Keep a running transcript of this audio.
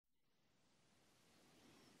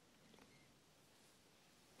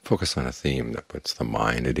focus on a theme that puts the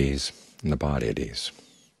mind at ease and the body at ease.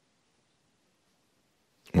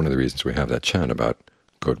 One of the reasons we have that chant about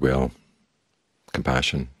goodwill,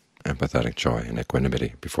 compassion, empathetic joy, and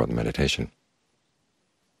equanimity before the meditation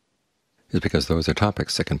is because those are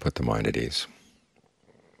topics that can put the mind at ease.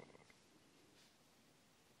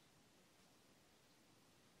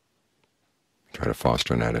 Try to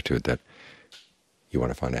foster an attitude that you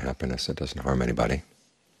want to find a happiness that doesn't harm anybody,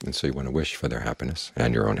 and so you want to wish for their happiness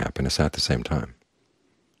and your own happiness at the same time,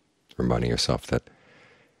 reminding yourself that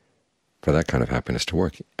for that kind of happiness to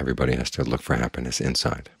work, everybody has to look for happiness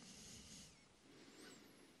inside.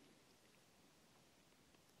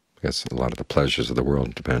 Because a lot of the pleasures of the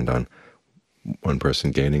world depend on one person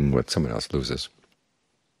gaining what someone else loses.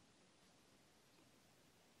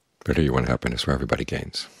 But here you want happiness where everybody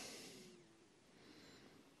gains.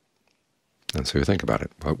 And so you think about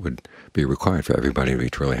it. What would be required for everybody to be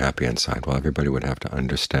truly happy inside? Well, everybody would have to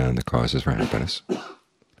understand the causes for happiness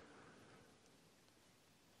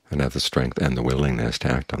and have the strength and the willingness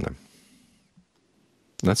to act on them.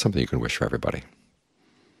 And that's something you can wish for everybody.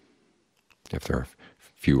 If there are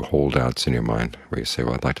few holdouts in your mind where you say,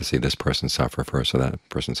 well, I'd like to see this person suffer first or that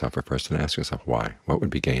person suffer first, and ask yourself why. What would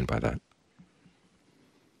be gained by that?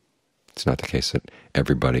 It's not the case that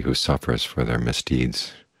everybody who suffers for their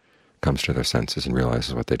misdeeds comes to their senses and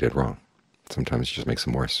realizes what they did wrong. Sometimes it just makes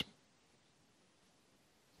them worse.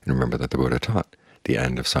 And remember that the Buddha taught the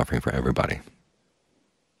end of suffering for everybody.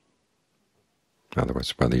 In other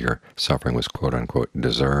words, whether your suffering was quote-unquote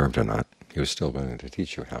deserved or not, he was still willing to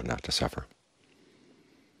teach you how not to suffer.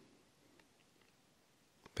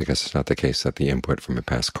 Because it's not the case that the input from a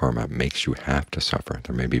past karma makes you have to suffer.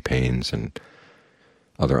 There may be pains and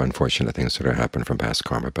other unfortunate things that have happened from past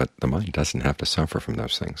karma, but the mind doesn't have to suffer from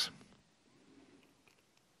those things.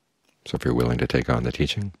 So if you're willing to take on the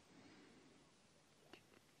teaching,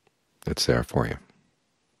 it's there for you.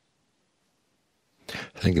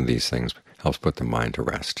 Thinking these things helps put the mind to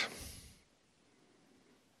rest.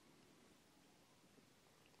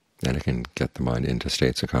 And it can get the mind into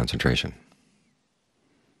states of concentration.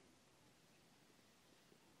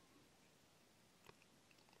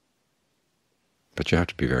 But you have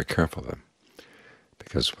to be very careful of them,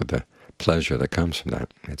 because with the pleasure that comes from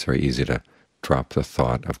that, it's very easy to drop the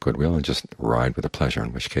thought of goodwill and just ride with the pleasure,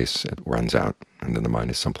 in which case it runs out, and then the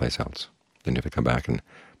mind is someplace else. Then you have to come back and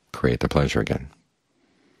create the pleasure again.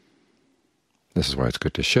 This is why it's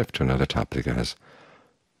good to shift to another topic that has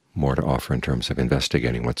more to offer in terms of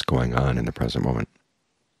investigating what's going on in the present moment.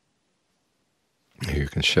 You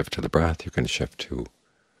can shift to the breath, you can shift to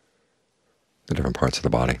the different parts of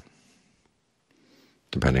the body,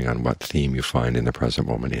 depending on what theme you find in the present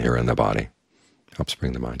moment here in the body. Helps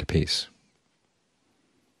bring the mind to peace.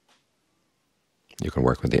 You can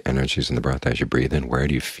work with the energies in the breath as you breathe in. Where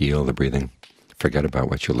do you feel the breathing? Forget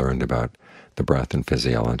about what you learned about the breath and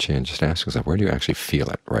physiology, and just ask yourself, where do you actually feel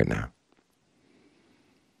it right now?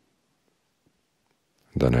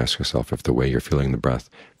 Then ask yourself if the way you're feeling the breath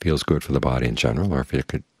feels good for the body in general, or if you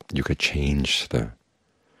could change the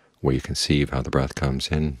way you conceive how the breath comes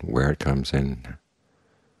in, where it comes in,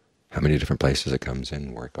 how many different places it comes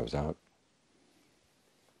in, where it goes out.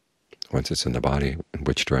 Once it's in the body, in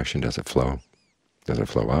which direction does it flow? Does it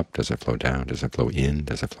flow up? Does it flow down? Does it flow in?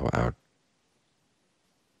 Does it flow out?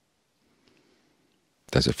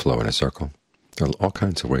 Does it flow in a circle? There are all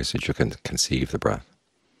kinds of ways that you can conceive the breath.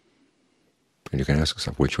 And you can ask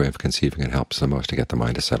yourself which way of conceiving it helps the most to get the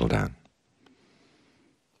mind to settle down.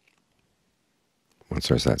 Once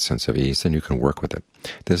there's that sense of ease, then you can work with it.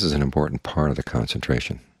 This is an important part of the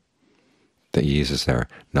concentration. The ease is there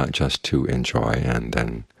not just to enjoy and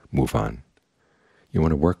then move on. You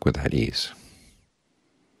want to work with that ease,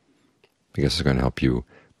 because it's going to help you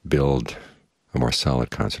build a more solid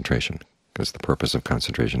concentration, because the purpose of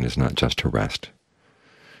concentration is not just to rest.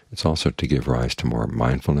 It's also to give rise to more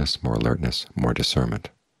mindfulness, more alertness, more discernment.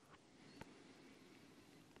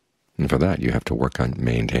 And for that you have to work on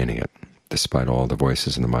maintaining it, despite all the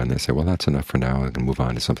voices in the mind that say, well, that's enough for now, I can move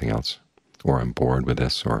on to something else, or I'm bored with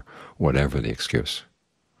this, or whatever the excuse.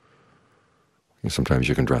 And sometimes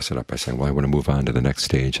you can dress it up by saying, well, I want to move on to the next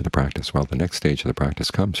stage of the practice. Well, the next stage of the practice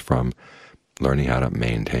comes from learning how to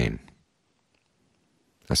maintain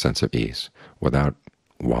a sense of ease, without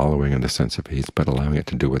wallowing in the sense of ease, but allowing it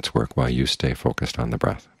to do its work while you stay focused on the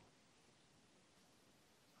breath.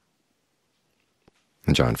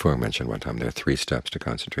 And John Fu mentioned one time there are 3 steps to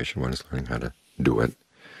concentration. One is learning how to do it,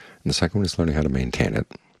 and the second one is learning how to maintain it,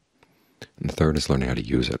 and the third is learning how to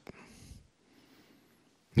use it.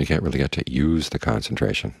 You can't really get to use the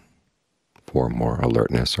concentration for more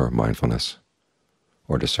alertness or mindfulness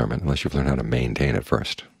or discernment unless you've learned how to maintain it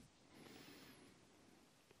first.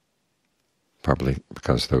 partly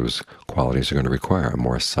because those qualities are going to require a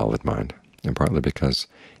more solid mind, and partly because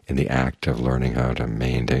in the act of learning how to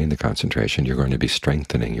maintain the concentration, you're going to be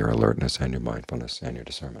strengthening your alertness and your mindfulness and your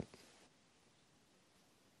discernment.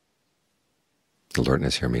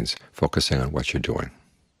 Alertness here means focusing on what you're doing.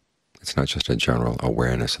 It's not just a general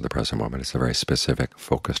awareness of the present moment. It's a very specific,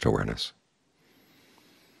 focused awareness.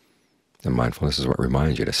 And mindfulness is what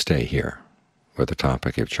reminds you to stay here with the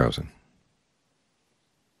topic you've chosen.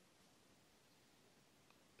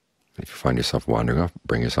 If you find yourself wandering off,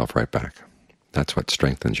 bring yourself right back. That's what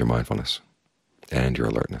strengthens your mindfulness and your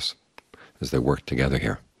alertness, as they work together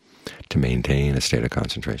here to maintain a state of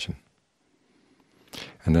concentration.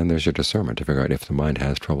 And then there's your discernment to figure out if the mind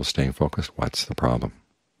has trouble staying focused, what's the problem?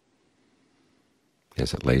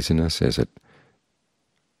 Is it laziness? Is it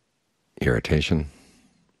irritation?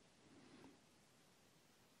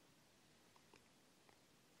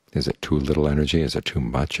 Is it too little energy? Is it too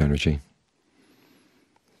much energy?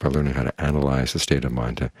 By learning how to analyze the state of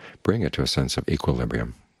mind to bring it to a sense of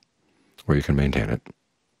equilibrium where you can maintain it,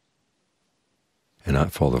 and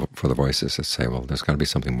not fall for the voices that say, well, there's got to be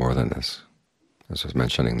something more than this. As I was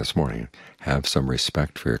mentioning this morning, have some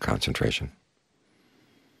respect for your concentration.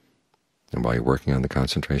 And while you're working on the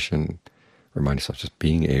concentration, remind yourself just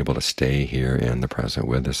being able to stay here in the present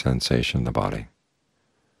with the sensation in the body.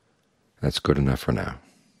 That's good enough for now.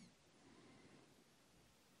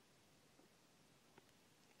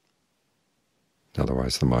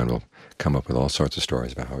 Otherwise, the mind will come up with all sorts of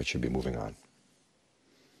stories about how it should be moving on.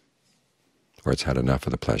 Or it's had enough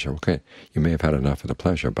of the pleasure. Okay, you may have had enough of the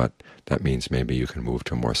pleasure, but that means maybe you can move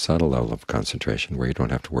to a more subtle level of concentration where you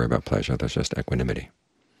don't have to worry about pleasure. There's just equanimity.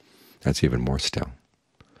 That's even more still.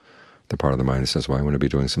 The part of the mind that says, well, I want to be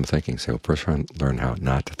doing some thinking. Say, well, first learn how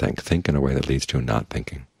not to think. Think in a way that leads to not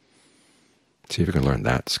thinking. See if you can learn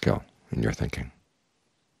that skill in your thinking.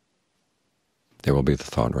 There will be the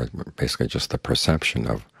thought, or basically just the perception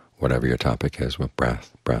of whatever your topic is, with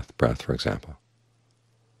breath, breath, breath, for example.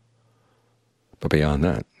 But beyond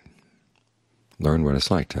that, learn what it's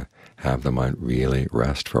like to have the mind really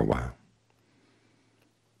rest for a while.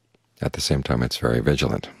 At the same time, it's very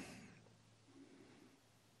vigilant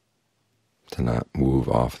to not move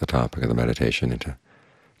off the topic of the meditation into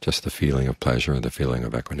just the feeling of pleasure or the feeling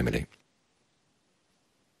of equanimity.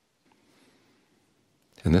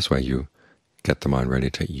 In this way, you get the mind ready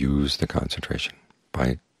to use the concentration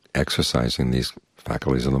by exercising these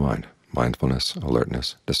faculties of the mind: mindfulness,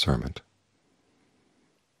 alertness, discernment.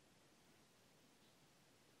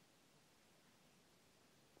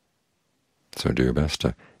 So do your best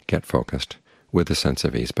to get focused with a sense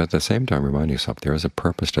of ease, but at the same time remind yourself there is a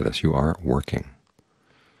purpose to this. You are working.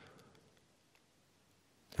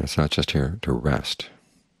 And it's not just here to rest.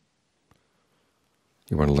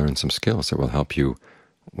 You want to learn some skills that will help you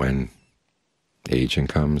when aging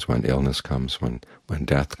comes, when illness comes, when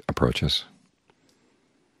death approaches.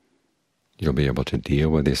 You'll be able to deal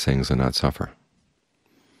with these things and not suffer.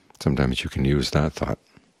 Sometimes you can use that thought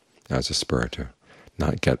as a spur to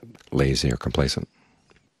not get lazy or complacent.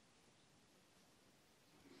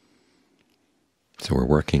 So we're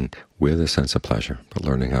working with a sense of pleasure, but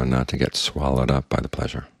learning how not to get swallowed up by the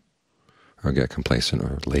pleasure, or get complacent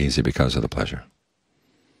or lazy because of the pleasure.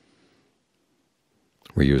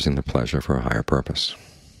 We're using the pleasure for a higher purpose,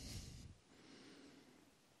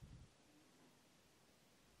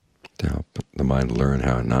 to help the mind learn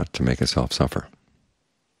how not to make itself suffer.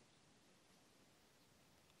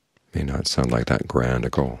 May not sound like that grand a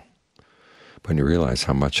goal, but when you realize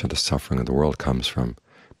how much of the suffering of the world comes from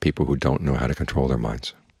people who don't know how to control their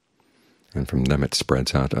minds, and from them it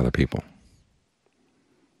spreads out to other people,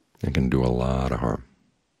 it can do a lot of harm.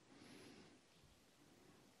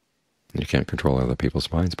 You can't control other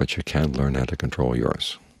people's minds, but you can learn how to control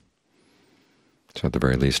yours. So at the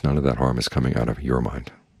very least, none of that harm is coming out of your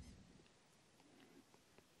mind.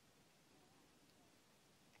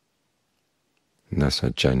 And that's a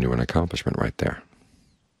genuine accomplishment right there.